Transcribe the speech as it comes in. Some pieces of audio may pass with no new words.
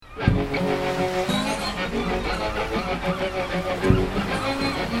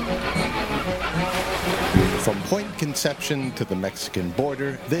Point Conception to the Mexican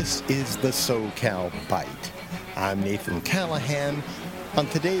border, this is the SoCal Bite. I'm Nathan Callahan. On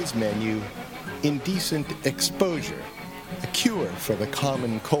today's menu, Indecent Exposure, a cure for the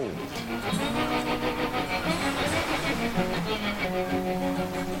common cold.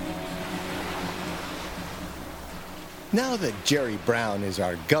 Now that Jerry Brown is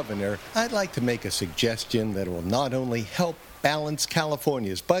our governor, I'd like to make a suggestion that will not only help balance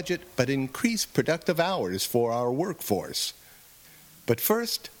California's budget, but increase productive hours for our workforce. But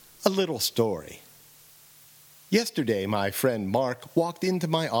first, a little story. Yesterday, my friend Mark walked into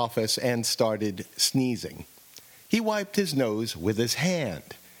my office and started sneezing. He wiped his nose with his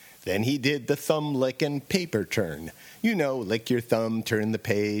hand. Then he did the thumb lick and paper turn. You know, lick your thumb, turn the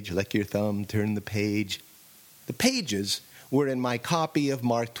page, lick your thumb, turn the page. The pages were in my copy of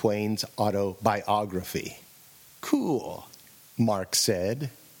Mark Twain's autobiography. Cool, Mark said.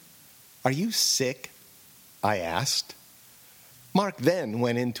 Are you sick? I asked. Mark then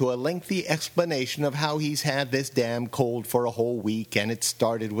went into a lengthy explanation of how he's had this damn cold for a whole week, and it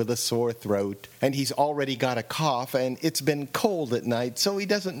started with a sore throat, and he's already got a cough, and it's been cold at night, so he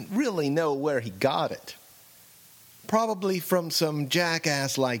doesn't really know where he got it. Probably from some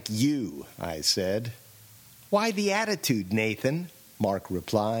jackass like you, I said. Why the attitude, Nathan? Mark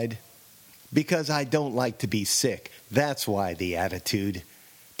replied. Because I don't like to be sick. That's why the attitude.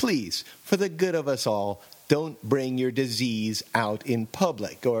 Please, for the good of us all, don't bring your disease out in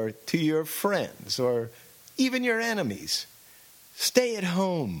public or to your friends or even your enemies. Stay at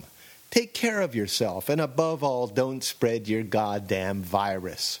home. Take care of yourself, and above all, don't spread your goddamn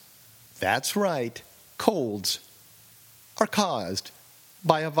virus. That's right. Colds are caused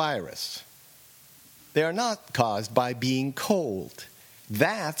by a virus. They are not caused by being cold.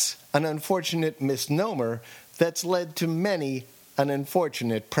 That's an unfortunate misnomer that's led to many an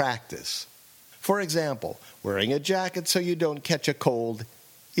unfortunate practice. For example, wearing a jacket so you don't catch a cold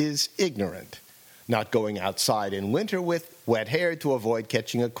is ignorant. Not going outside in winter with wet hair to avoid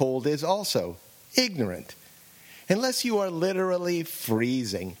catching a cold is also ignorant. Unless you are literally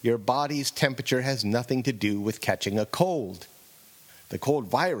freezing, your body's temperature has nothing to do with catching a cold. The cold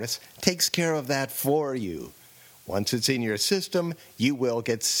virus takes care of that for you. Once it's in your system, you will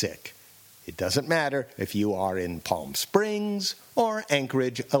get sick. It doesn't matter if you are in Palm Springs or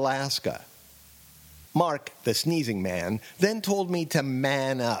Anchorage, Alaska. Mark, the sneezing man, then told me to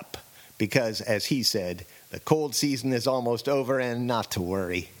man up because, as he said, the cold season is almost over and not to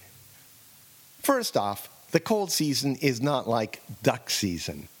worry. First off, the cold season is not like duck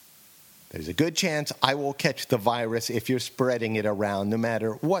season. There's a good chance I will catch the virus if you're spreading it around, no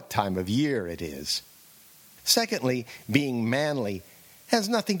matter what time of year it is. Secondly, being manly has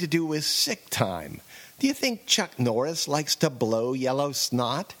nothing to do with sick time. Do you think Chuck Norris likes to blow yellow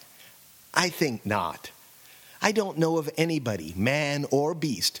snot? I think not. I don't know of anybody, man or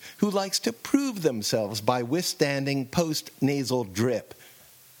beast, who likes to prove themselves by withstanding post-nasal drip.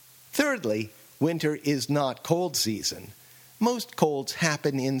 Thirdly, winter is not cold season. Most colds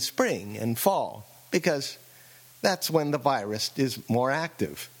happen in spring and fall because that's when the virus is more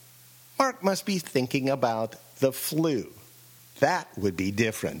active. Mark must be thinking about the flu. That would be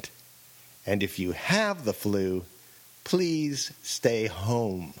different. And if you have the flu, please stay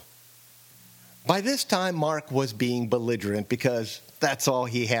home. By this time, Mark was being belligerent because that's all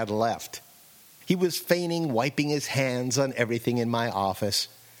he had left. He was feigning wiping his hands on everything in my office.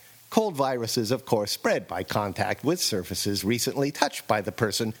 Cold viruses, of course, spread by contact with surfaces recently touched by the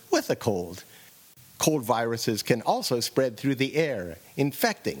person with a cold. Cold viruses can also spread through the air,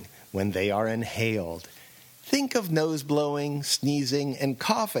 infecting when they are inhaled. Think of nose blowing, sneezing, and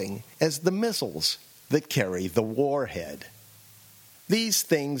coughing as the missiles that carry the warhead. These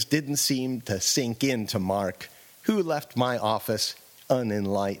things didn't seem to sink into Mark, who left my office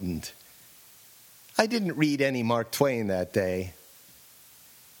unenlightened. I didn't read any Mark Twain that day.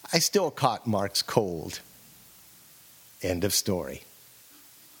 I still caught Mark's cold. End of story.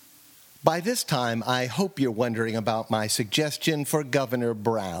 By this time, I hope you're wondering about my suggestion for Governor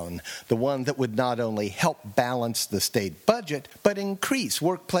Brown, the one that would not only help balance the state budget, but increase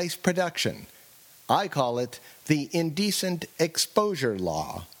workplace production. I call it the Indecent Exposure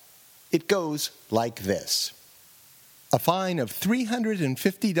Law. It goes like this. A fine of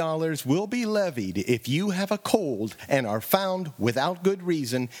 $350 will be levied if you have a cold and are found without good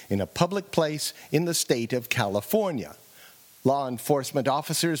reason in a public place in the state of California. Law enforcement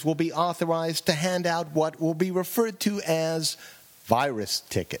officers will be authorized to hand out what will be referred to as virus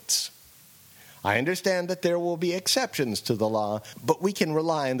tickets. I understand that there will be exceptions to the law, but we can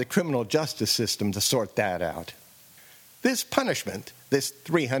rely on the criminal justice system to sort that out. This punishment, this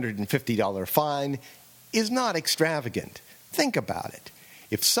 $350 fine, is not extravagant. Think about it.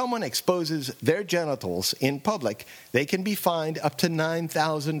 If someone exposes their genitals in public, they can be fined up to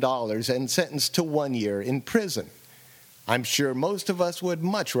 $9,000 and sentenced to 1 year in prison. I'm sure most of us would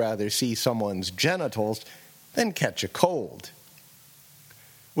much rather see someone's genitals than catch a cold.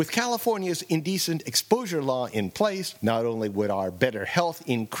 With California's Indecent Exposure law in place, not only would our better health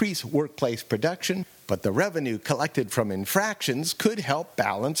increase workplace production, but the revenue collected from infractions could help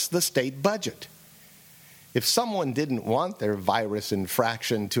balance the state budget. If someone didn't want their virus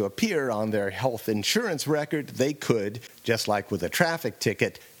infraction to appear on their health insurance record, they could, just like with a traffic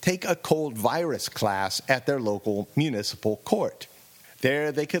ticket, take a cold virus class at their local municipal court.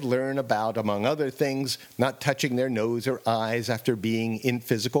 There they could learn about, among other things, not touching their nose or eyes after being in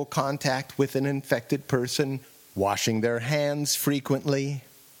physical contact with an infected person, washing their hands frequently,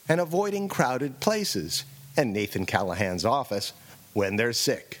 and avoiding crowded places, and Nathan Callahan's office, when they're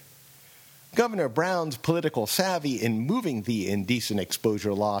sick. Governor Brown's political savvy in moving the indecent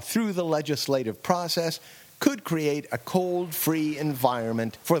exposure law through the legislative process could create a cold-free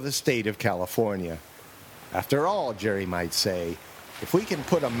environment for the state of California. After all, Jerry might say, if we can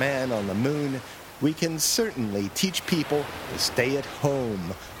put a man on the moon, we can certainly teach people to stay at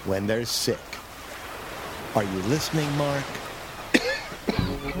home when they're sick. Are you listening, Mark?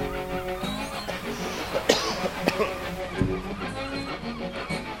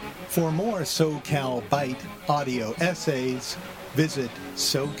 For more SoCal Byte audio essays, visit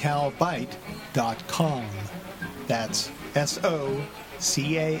SoCalByte.com. That's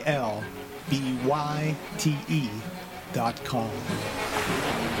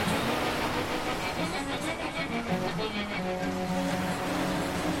SoCalByte.com.